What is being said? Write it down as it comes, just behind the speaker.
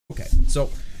Okay, so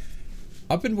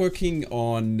I've been working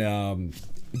on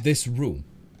this room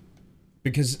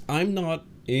because I'm not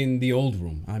in the old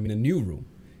room. I'm in a new room.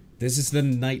 This is the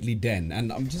nightly den,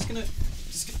 and I'm just gonna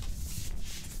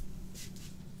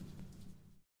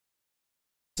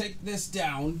take this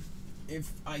down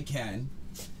if I can,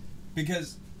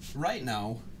 because right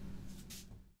now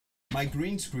my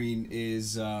green screen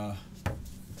is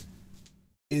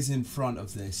in front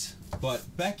of this,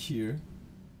 but back here,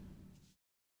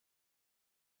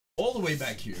 all the way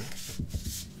back here,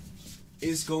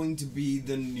 is going to be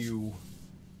the new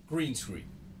green screen.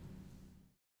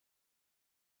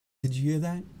 Did you hear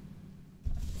that?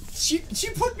 She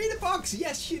put me in a box.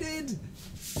 Yes, she did.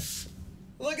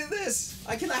 Look at this.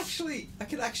 I can actually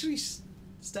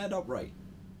stand upright.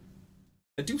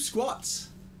 I do squats.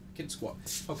 I can squat.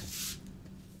 Okay.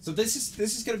 So this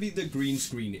is gonna be the green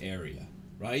screen area,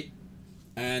 right?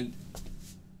 And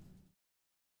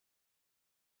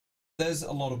there's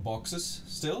a lot of boxes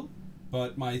still,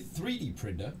 but my 3D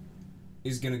printer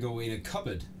is gonna go in a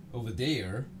cupboard over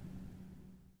there,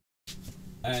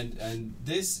 and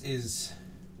this is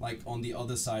like on the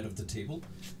other side of the table.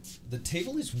 The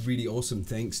table is really awesome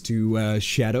thanks to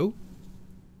Shadow.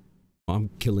 I'm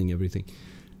killing everything.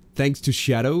 Thanks to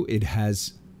Shadow, it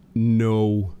has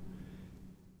no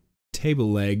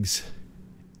table legs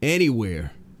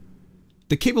anywhere.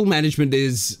 The cable management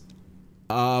is,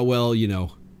 well, you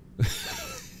know.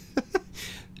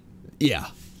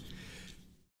 Yeah,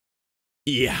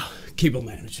 cable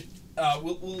management.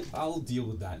 I'll deal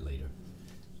with that later.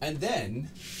 And then,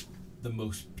 the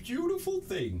most beautiful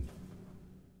thing.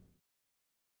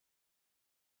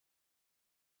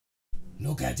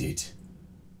 Look at it.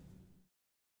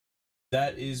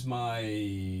 That is my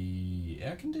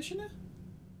air conditioner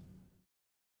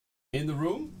in the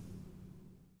room.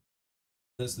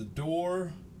 There's the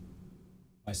door,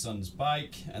 my son's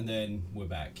bike, and then we're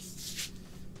back.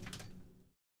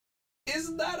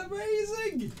 Isn't that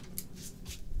amazing?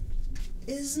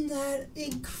 Isn't that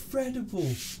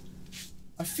incredible?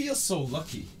 I feel so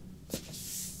lucky.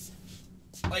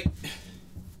 Like,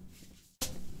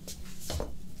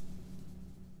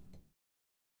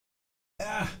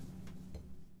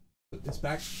 put this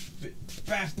back,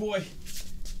 bad boy.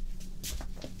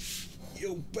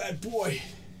 Yo, bad boy.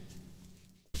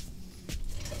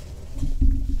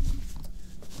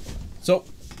 So,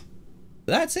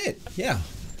 that's it. Yeah,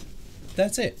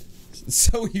 that's it.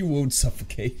 So he won't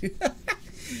suffocate.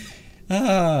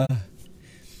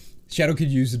 Shadow could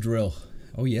use a drill.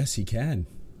 Oh yes, he can.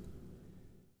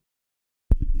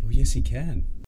 Oh yes, he can.